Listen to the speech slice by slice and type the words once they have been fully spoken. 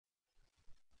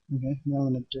Okay, now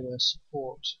I'm going to do a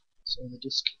support so the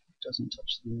disc doesn't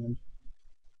touch the ground,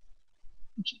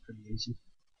 which is pretty easy.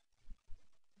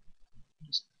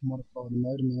 Just modify the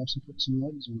motor mouse and put some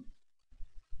legs on it.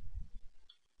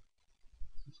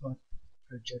 If I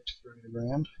project through the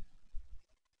ground,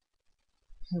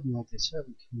 how do we make this? How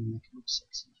can we make it look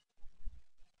sexy?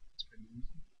 It's pretty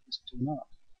easy. Just do an arc.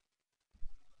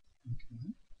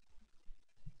 Okay.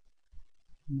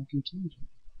 And I can change it.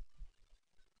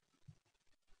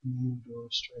 And then we'll draw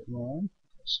a straight line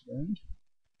across the ground.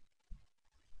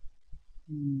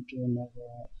 And we'll do another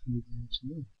arc from there to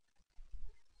there.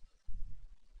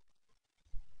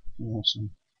 Awesome.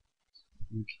 I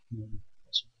think maybe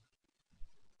possible.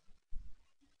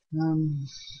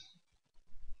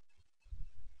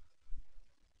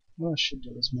 What I should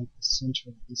do is make the center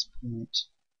of this point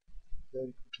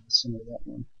vertical to the center of that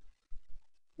one.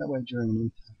 That way during an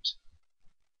impact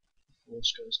the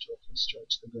force goes directly straight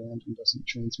to the ground and doesn't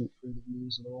transmit through the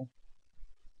views at all.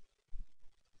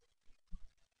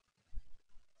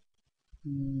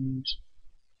 And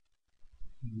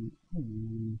how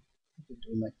big do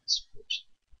we make this foot?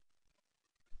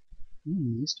 It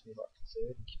needs to be like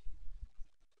 30.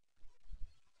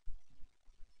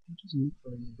 It doesn't look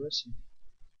very aggressive.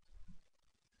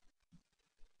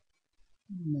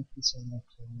 We'll make this like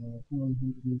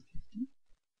 150.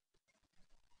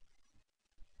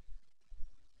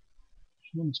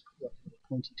 Should almost put like a little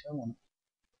pointy toe on it.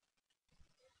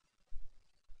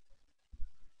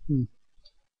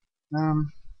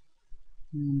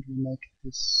 And we'll make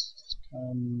this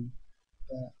come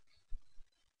back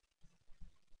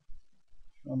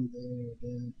from there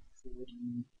about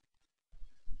 40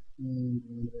 and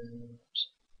around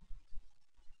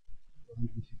about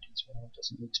 150 as well. It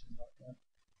doesn't need to be like that.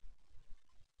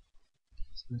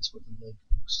 So that's what the leg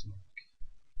looks like.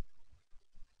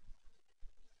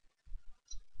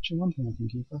 Actually, one thing I'm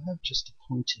thinking, if I have just a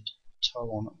pointed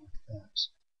toe on it like that,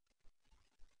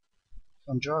 if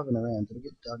I'm driving around, it'll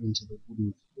get dug into the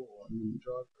wooden floor and wouldn't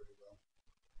drive very well.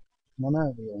 And I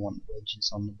know we all want wedges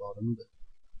on the bottom, but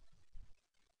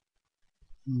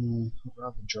I'd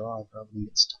rather drive rather than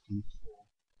get stuck in the floor.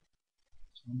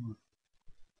 So I might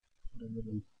put a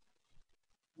little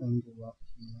angle up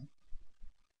here,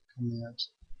 come out,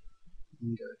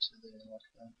 and go to there like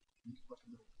that. Make it like a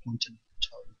little pointed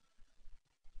toe.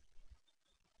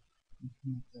 You can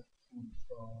make that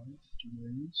 45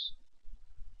 degrees.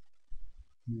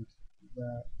 Make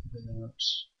that about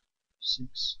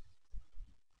 6.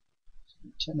 So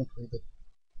technically they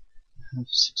have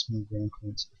 6 mil ground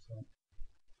clearance at the front.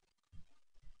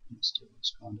 And it still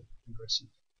looks kind of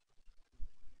aggressive.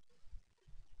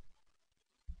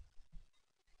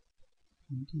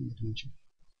 Give me the dimension.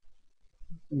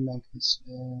 We make this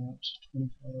about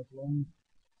 25 long.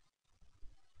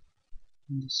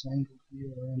 And this angle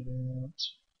here around about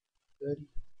 30.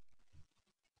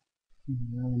 And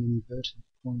now an inverted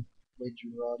point where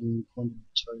you're riding the point of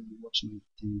the toe, you're watching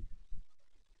everything.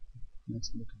 Makes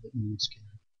it look a bit more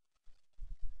scary.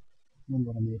 And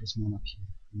what I need is one up here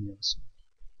on the other side.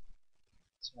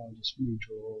 So I'll just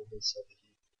redraw all this over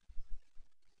here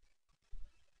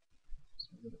so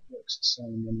that it works the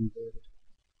same when inverted.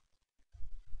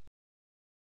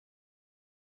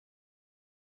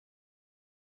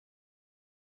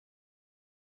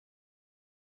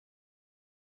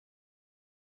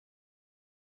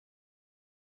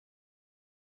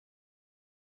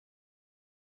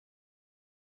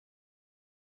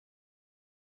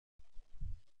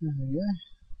 There we go.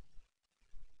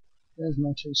 There's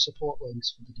my 2 support legs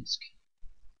for the disc.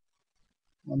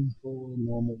 One for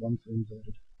normal, one for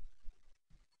inverted.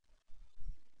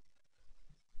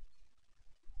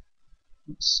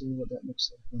 Let's see what that looks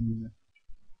like on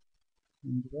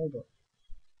the robot.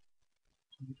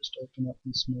 So we'll just open up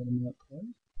this modem out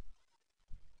code,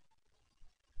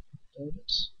 update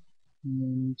it,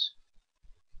 and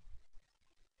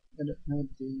add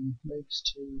the legs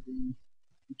to the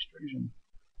extrusion.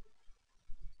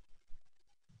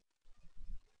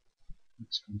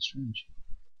 Looks kind of strange.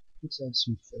 Let's add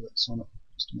some fillets on it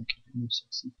just to make it a bit more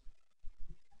sexy.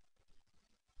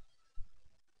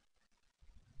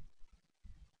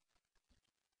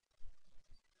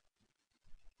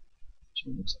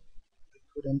 Actually, looks like it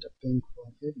could end up being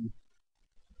quite heavy.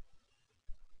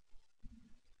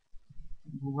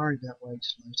 We'll worry about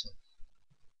weight later.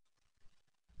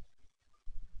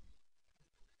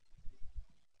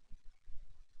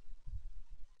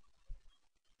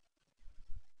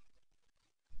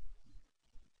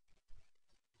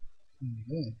 There we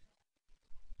go.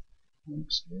 That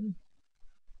looks scary.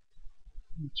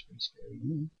 Looks pretty scary to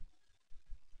me.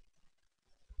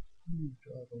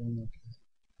 Drive along like that.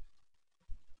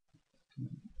 Come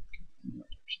on.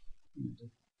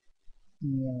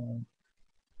 Yeah.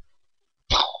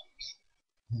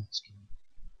 That's good.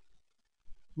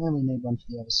 Now we need one for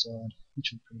the other side,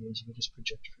 which will be pretty easy. We'll just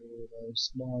project through all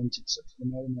those lines except for the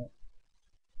motor mount.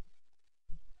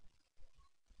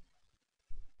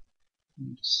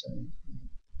 And just save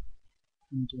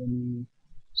and do a new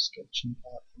sketching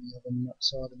part for the other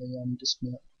side of the disc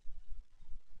mount,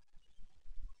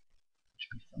 which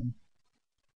will be fun.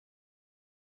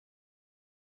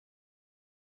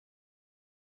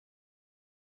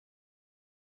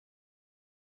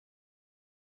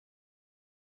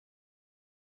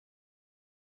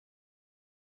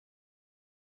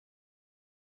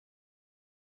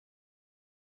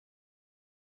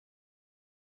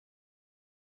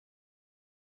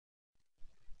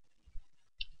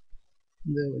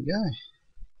 There we go.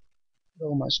 It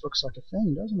almost looks like a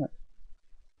thing, doesn't it?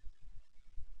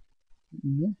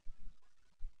 Yeah.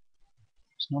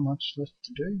 There's not much left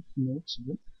to do from the looks of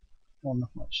it. Well,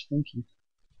 not much thinking.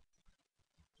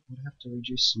 We'd have to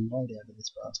reduce some weight out of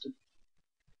this bastard.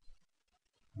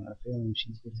 I have a feeling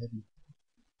she's a bit heavy.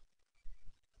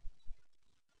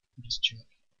 We'll just check.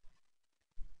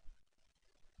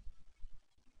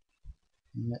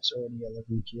 And that's already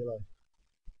 11 kilo.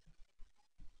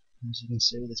 As you can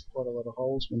see, there's quite a lot of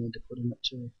holes we need to put in it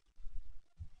too.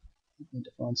 We need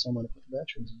to find somewhere to put the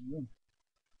batteries as well.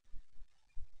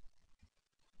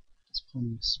 There's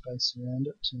plenty of space around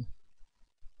it to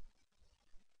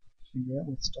figure out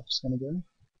where the stuff's going to go.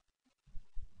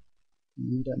 And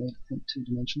you don't need to think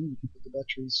two-dimensionally, you can put the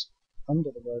batteries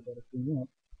under the robot if we want.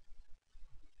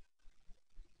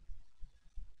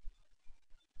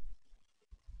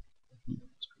 I think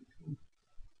that's pretty cool.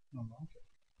 I like it.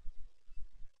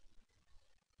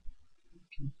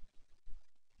 Okay.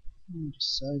 I'll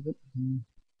just save it and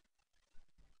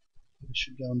I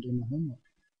should go and do my homework.